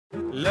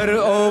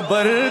لرقوا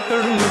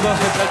برتن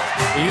وحدت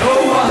يو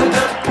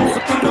وحدت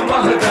بختن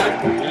وحدت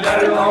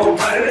لرقوا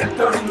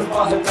برتن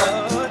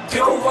وحدت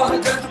يو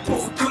وحدت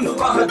بختن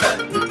وحدت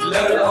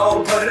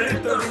لرقوا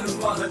برتن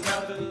وحدت.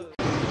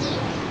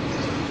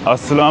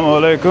 Assalamu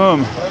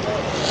alaikum.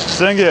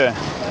 Senge.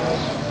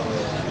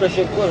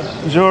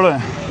 Jure.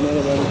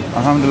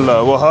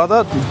 Alhamdulillah.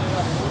 Wahdat.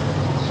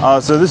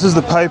 So this is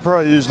the paper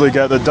I usually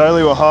get, the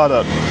Daily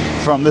Wahdat,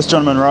 from this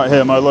gentleman right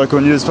here, my local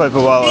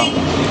newspaper wala.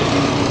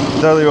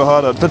 Daily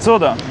Wahdat.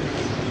 Petsoda.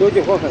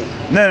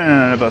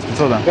 No, bas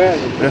petsoda.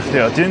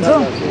 Ikhtiar.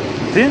 Tinta?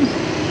 Tin?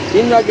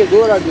 Tin lagi,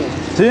 dua lagi.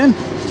 Tin?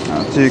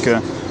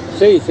 Tika.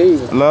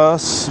 Sahih.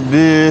 Las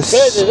bis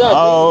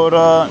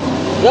aura.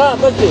 Ya,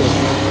 pasti.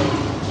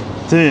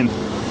 Tin.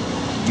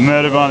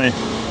 Meribani.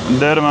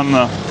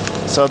 Dermanna.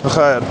 Saat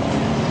bkhair.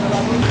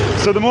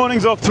 So the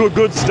morning's off to a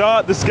good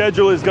start. The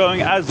schedule is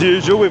going as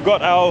usual. We've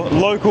got our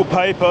local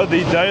paper,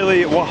 the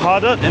Daily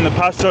Wahdat, in the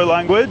Pashto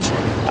language.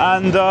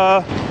 And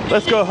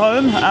let's go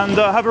home and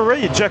have a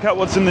read, check out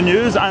what's in the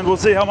news, and we'll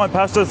see how my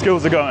Pashto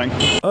skills are going.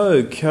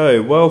 Okay,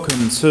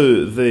 welcome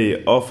to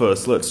the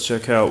office. Let's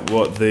check out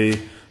what the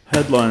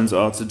headlines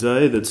are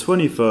today, the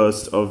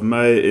 21st of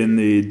May in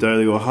the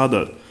Daily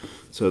Wahdat.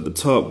 So at the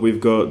top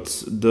we've got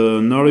the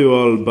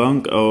National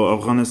Bank of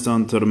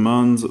Afghanistan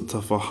termans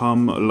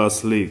tafaham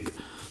laslik.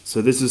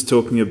 So this is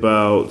talking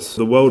about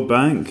the World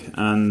Bank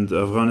and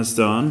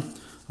Afghanistan.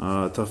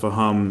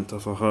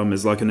 Tafaham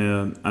is like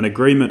an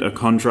agreement, a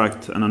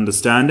contract, an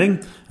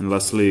understanding, and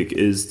laslik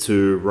is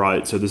to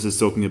write. So this is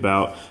talking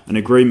about an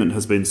agreement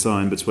has been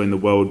signed between the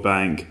World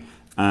Bank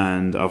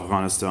and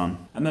Afghanistan.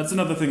 And that's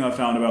another thing I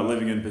found about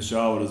living in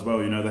Peshawar as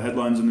well. You know, the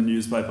headlines in the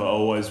newspaper are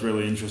always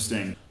really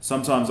interesting.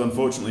 Sometimes,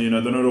 unfortunately, you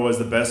know, they're not always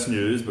the best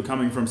news, but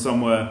coming from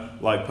somewhere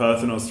like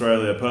Perth in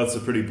Australia, Perth's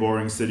a pretty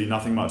boring city,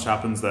 nothing much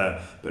happens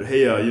there. But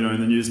here, you know, in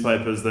the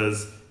newspapers,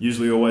 there's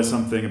usually always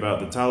something about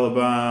the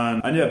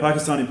Taliban. And yeah,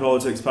 Pakistani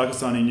politics,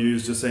 Pakistani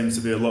news just seems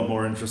to be a lot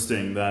more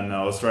interesting than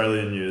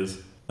Australian news.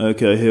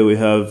 Okay, here we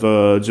have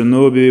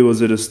Janubi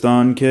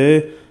Waziristan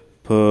ke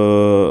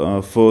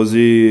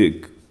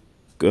Fauzi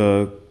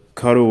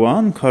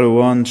Karawan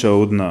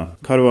Chaudna.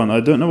 Karawan, I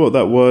don't know what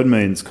that word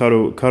means.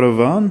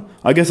 Caravan?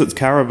 I guess it's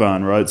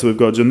caravan, right? So we've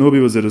got Janubi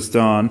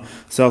Waziristan,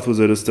 South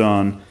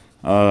Waziristan,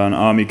 an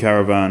army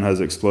caravan has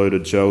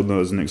exploded. Chaudna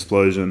is an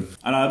explosion.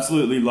 And I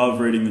absolutely love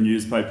reading the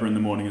newspaper in the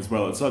morning as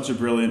well. It's such a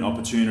brilliant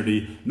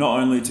opportunity,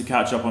 not only to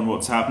catch up on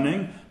what's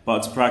happening,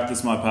 but to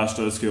practice my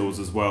Pashto skills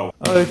as well.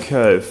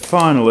 Okay,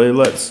 finally,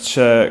 let's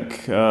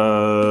check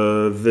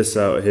this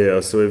out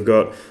here. So we've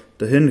got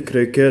the Hind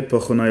cricket,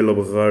 Pakhunai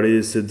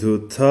Lobghari,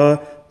 Sidhuta,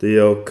 the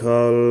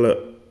Yokal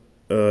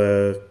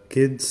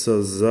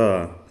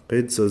Kidsaza.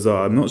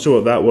 I'm not sure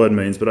what that word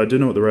means, but I do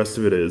know what the rest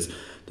of it is.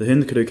 The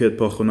Hind cricket,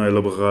 Pakhunai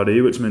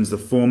Lobghari, which means the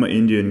former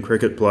Indian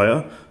cricket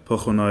player.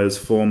 Pakhunai is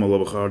former,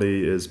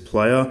 Lobghari is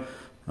player.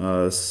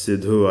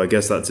 Sidhu, I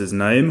guess that's his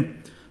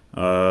name.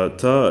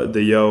 Ta,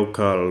 the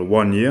Yokal,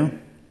 1 year.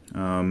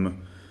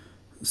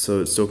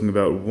 So it's talking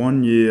about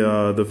 1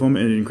 year, the former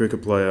Indian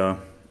cricket player.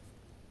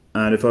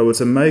 And if I were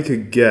to make a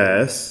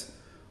guess,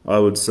 I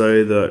would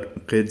say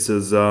that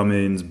Qidsaza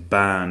means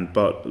banned,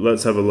 but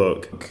let's have a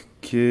look.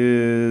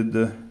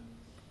 Kid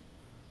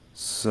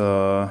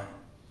Sa.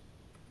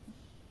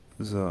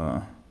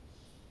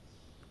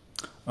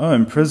 Oh,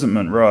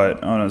 imprisonment, right.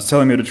 Oh, no, it's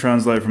telling me to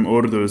translate from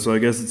Urdu, so I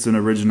guess it's an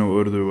original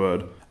Urdu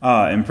word.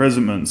 Ah,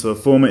 imprisonment. So a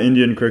former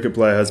Indian cricket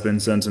player has been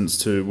sentenced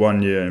to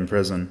 1 year in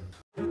prison.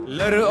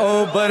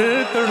 لرقوا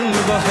برتن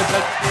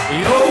وحدت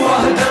يو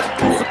وحدت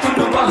بختن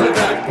وحدت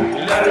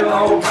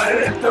لرقوا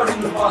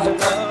برتن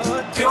وحدت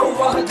يو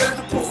وحدت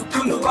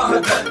بختن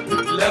وحدت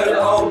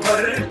لرقوا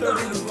برتن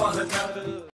وحدت